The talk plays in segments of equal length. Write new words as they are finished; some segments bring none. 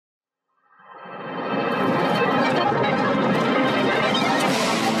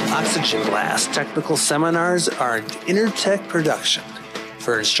Oxygen Blast technical seminars are an Intertech production.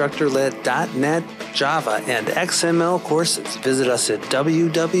 For instructor-led .NET, Java, and XML courses, visit us at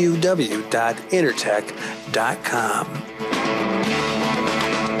www.intertech.com.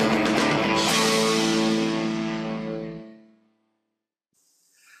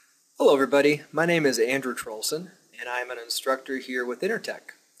 Hello everybody, my name is Andrew Trolson, and I'm an instructor here with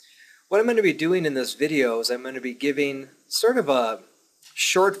Intertech. What I'm going to be doing in this video is I'm going to be giving sort of a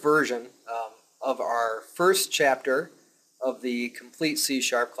short version of our first chapter of the complete C#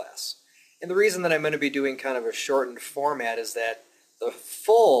 class. And the reason that I'm going to be doing kind of a shortened format is that the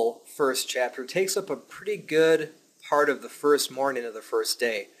full first chapter takes up a pretty good part of the first morning of the first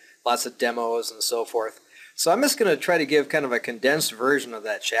day. Lots of demos and so forth. So I'm just going to try to give kind of a condensed version of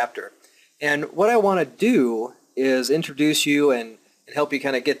that chapter. And what I want to do is introduce you and help you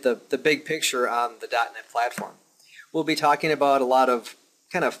kind of get the big picture on the .NET platform. We'll be talking about a lot of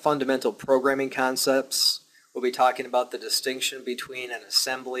kind of fundamental programming concepts. We'll be talking about the distinction between an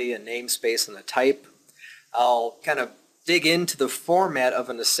assembly, a namespace, and a type. I'll kind of dig into the format of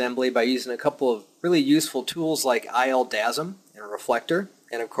an assembly by using a couple of really useful tools like ILDASM and Reflector,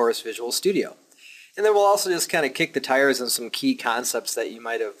 and of course Visual Studio. And then we'll also just kind of kick the tires on some key concepts that you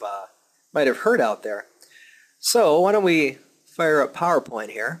might have heard out there. So why don't we fire up PowerPoint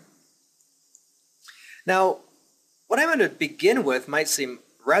here. Now, what I'm going to begin with might seem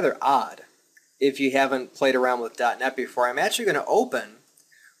rather odd if you haven't played around with .NET before. I'm actually going to open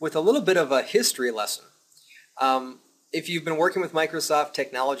with a little bit of a history lesson. If you've been working with Microsoft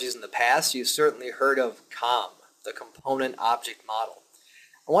technologies in the past, you've certainly heard of COM, the Component Object Model.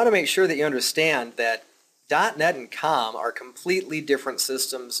 I want to make sure that you understand that .NET and COM are completely different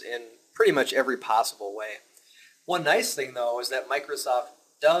systems in pretty much every possible way. One nice thing, though, is that Microsoft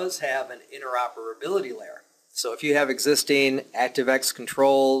does have an interoperability layer. So if you have existing ActiveX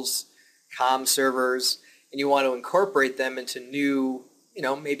controls, COM servers, and you want to incorporate them into new,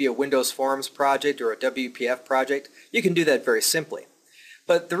 maybe a Windows Forms project or a WPF project, you can do that very simply.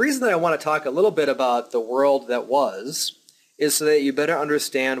 But the reason that I want to talk a little bit about the world that was is so that you better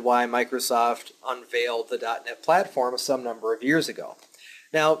understand why Microsoft unveiled the .NET platform some number of years ago.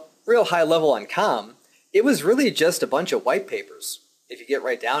 Now, real high level on COM, it was really just a bunch of white papers, if you get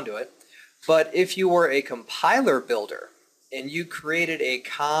right down to it. But if you were a compiler builder, and you created a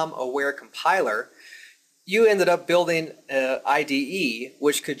COM-aware compiler, you ended up building an IDE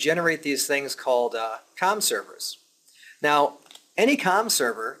which could generate these things called COM servers. Now, any COM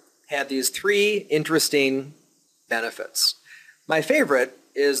server had these three interesting benefits. My favorite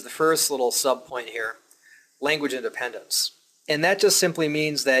is the first little sub-point here, language independence. And that just simply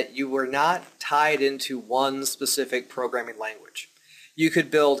means that you were not tied into one specific programming language. You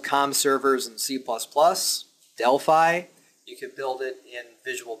could build COM servers in C++, Delphi, you could build it in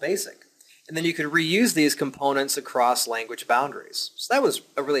Visual Basic. And then you could reuse these components across language boundaries. So that was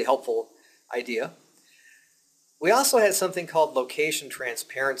a really helpful idea. We also had something called location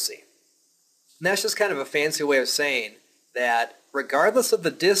transparency. And that's just kind of a fancy way of saying that regardless of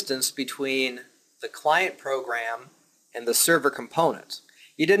the distance between the client program and the server component,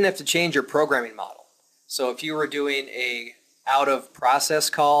 you didn't have to change your programming model. So if you were doing a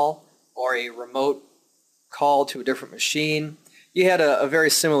out-of-process call or a remote call to a different machine, you had a very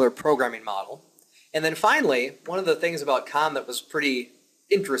similar programming model. And then finally, one of the things about COM that was pretty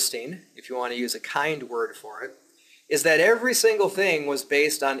interesting, if you want to use a kind word for it, is that every single thing was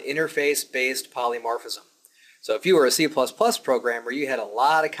based on interface-based polymorphism. So if you were a C++ programmer, you had a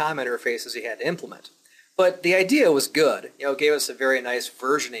lot of COM interfaces you had to implement. But the idea was good. It gave us a very nice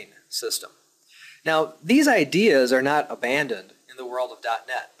versioning system. Now, these ideas are not abandoned in the world of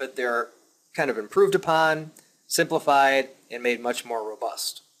 .NET, but they're kind of improved upon, simplified, and made much more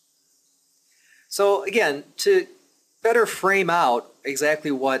robust. So again, to better frame out exactly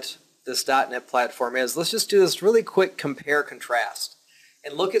what this .NET platform is, let's just do this really quick compare-contrast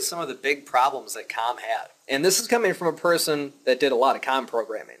and look at some of the big problems that COM had. And this is coming from a person that did a lot of COM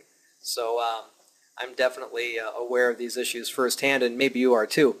programming. So I'm definitely aware of these issues firsthand, and maybe you are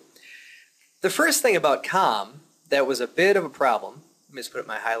too. The first thing about COM that was a bit of a problem, let me just put up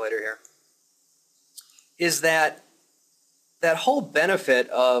my highlighter here, is that whole benefit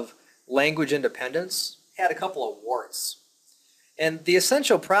of language independence had a couple of warts. And the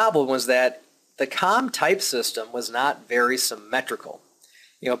essential problem was that the COM type system was not very symmetrical.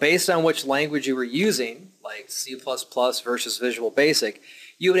 Based on which language you were using, like C++ versus Visual Basic,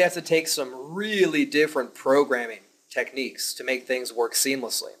 you would have to take some really different programming techniques to make things work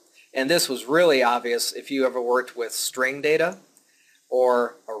seamlessly. And this was really obvious if you ever worked with string data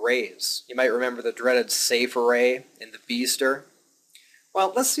or arrays. You might remember the dreaded safe array in the beaster,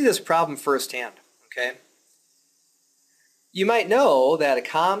 Well, let's see this problem firsthand, okay? You might know that a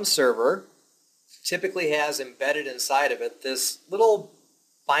COM server typically has embedded inside of it this little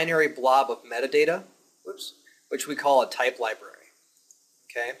binary blob of metadata, which we call a type library,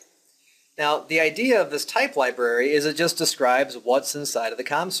 okay? Now, the idea of this type library is it just describes what's inside of the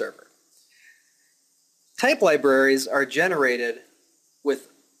COM server. Type libraries are generated with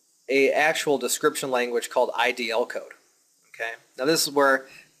an actual description language called Idl Code. Okay? Now this is where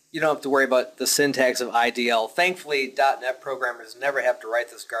you don't have to worry about the syntax of IDL. Thankfully, .NET programmers never have to write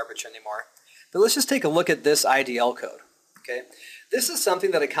this garbage anymore. But let's just take a look at this Idl code. Okay? This is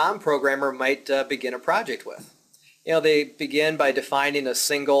something that a COM programmer might begin a project with. You know, they begin by defining a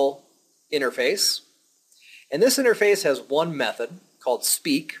single interface. And this interface has one method called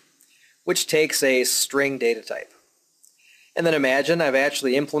speak, which takes a string data type. And then imagine I've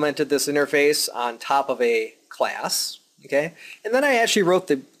actually implemented this interface on top of a class, okay? And then I actually wrote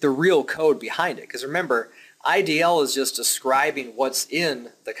the real code behind it, because remember, IDL is just describing what's in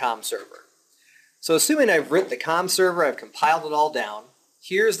the COM server. So assuming I've written the COM server, I've compiled it all down,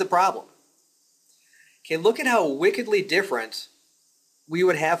 here's the problem. Okay, look at how wickedly different we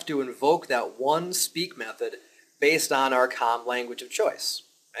would have to invoke that one speak method based on our COM language of choice,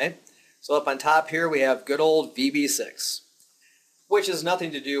 right? So up on top here we have good old VB6, which has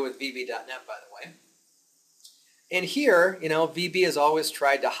nothing to do with VB.NET, by the way. And here, you know, VB has always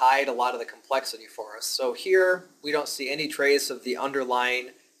tried to hide a lot of the complexity for us. So here we don't see any trace of the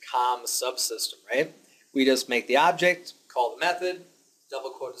underlying COM subsystem, right? We just make the object, call the method, double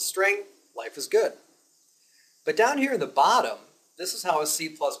quote the string, life is good. But down here in the bottom, this is how a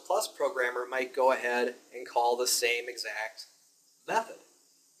C++ programmer might go ahead and call the same exact method.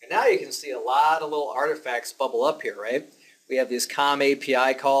 And now you can see a lot of little artifacts bubble up here, right? We have these COM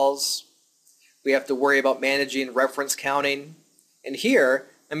API calls. We have to worry about managing reference counting. And here,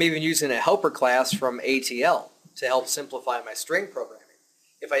 I'm even using a helper class from ATL to help simplify my string programming.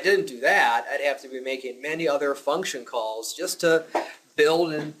 If I didn't do that, I'd have to be making many other function calls just to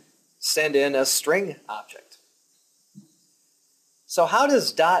build and send in a string object. So how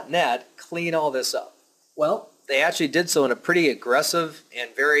does .NET clean all this up? Well, they actually did so in a pretty aggressive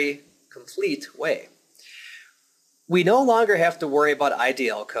and very complete way. We no longer have to worry about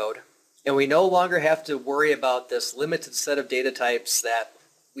IDL code, and we no longer have to worry about this limited set of data types that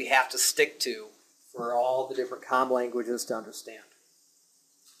we have to stick to for all the different COM languages to understand.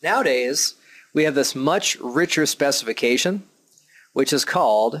 Nowadays, we have this much richer specification, which is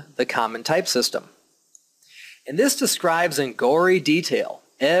called the Common Type System. And this describes in gory detail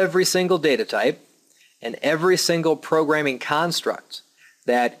every single data type and every single programming construct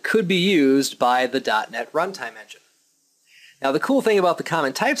that could be used by the .NET Runtime engine. Now the cool thing about the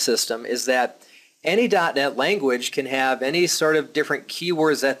Common Type System is that any .NET language can have any sort of different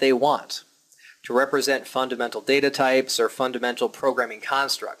keywords that they want to represent fundamental data types or fundamental programming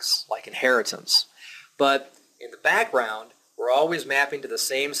constructs like inheritance. But in the background, we're always mapping to the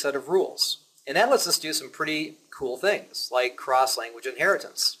same set of rules. And that lets us do some pretty cool things like cross-language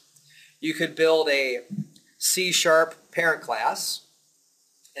inheritance. You could build a C# parent class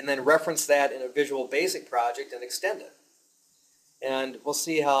and then reference that in a Visual Basic project and extend it. And we'll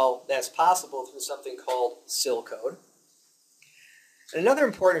see how that's possible through something called Idl Code. And another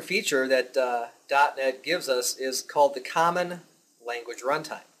important feature that .NET gives us is called the Common Language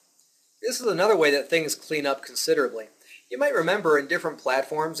Runtime. This is another way that things clean up considerably. You might remember in different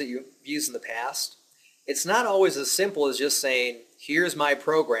platforms that you've used in the past, it's not always as simple as just saying, here's my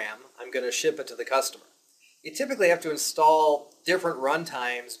program, I'm going to ship it to the customer. You typically have to install different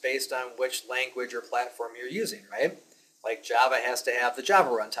runtimes based on which language or platform you're using, right? Like Java has to have the Java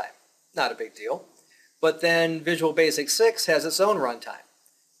runtime. Not a big deal. But then Visual Basic 6 has its own runtime.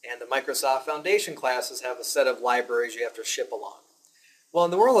 And the Microsoft Foundation classes have a set of libraries you have to ship along. Well,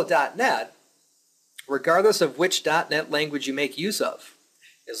 in the world of .NET, regardless of which .NET language you make use of,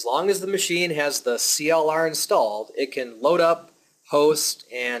 as long as the machine has the CLR installed, it can load up, host,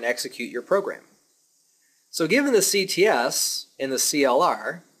 and execute your program. So given the CTS and the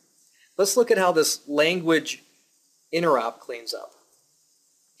CLR, let's look at how this language interop cleans up.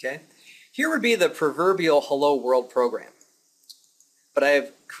 Okay? Here would be the proverbial hello world program. But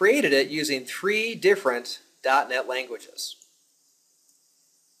I've created it using 3 different .NET languages.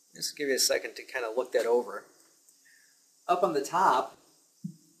 Just give you a second to kind of look that over. Up on the top,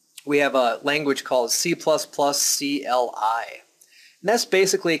 we have a language called C++ CLI. And that's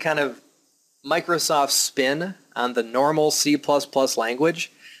basically kind of Microsoft's spin on the normal C++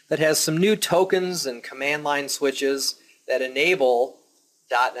 language that has some new tokens and command line switches that enable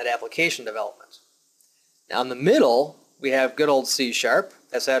 .NET application development. Now in the middle, we have good old C#.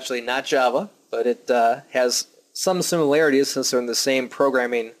 That's actually not Java, but it has some similarities since they're in the same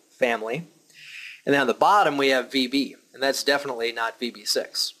programming family. And then on the bottom we have VB, and that's definitely not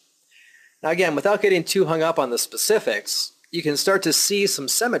VB6. Now again, without getting too hung up on the specifics, you can start to see some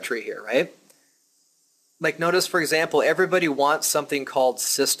symmetry here, right? Like notice, for example, everybody wants something called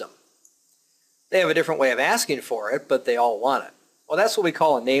system. They have a different way of asking for it, but they all want it. Well, that's what we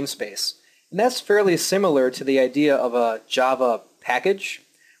call a namespace. And that's fairly similar to the idea of a Java package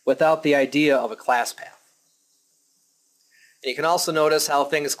without the idea of a class path. And you can also notice how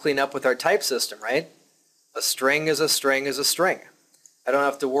things clean up with our type system, right? A string is a string is a string. I don't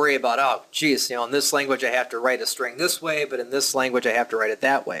have to worry about, oh, geez, in this language I have to write a string this way, but in this language I have to write it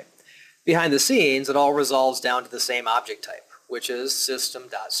that way. Behind the scenes, it all resolves down to the same object type, which is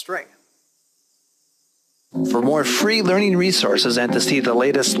system.string. For more free learning resources and to see the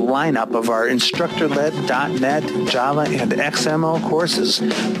latest lineup of our instructor-led .NET, Java, and XML courses,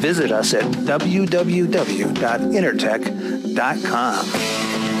 visit us at www.intertech.com.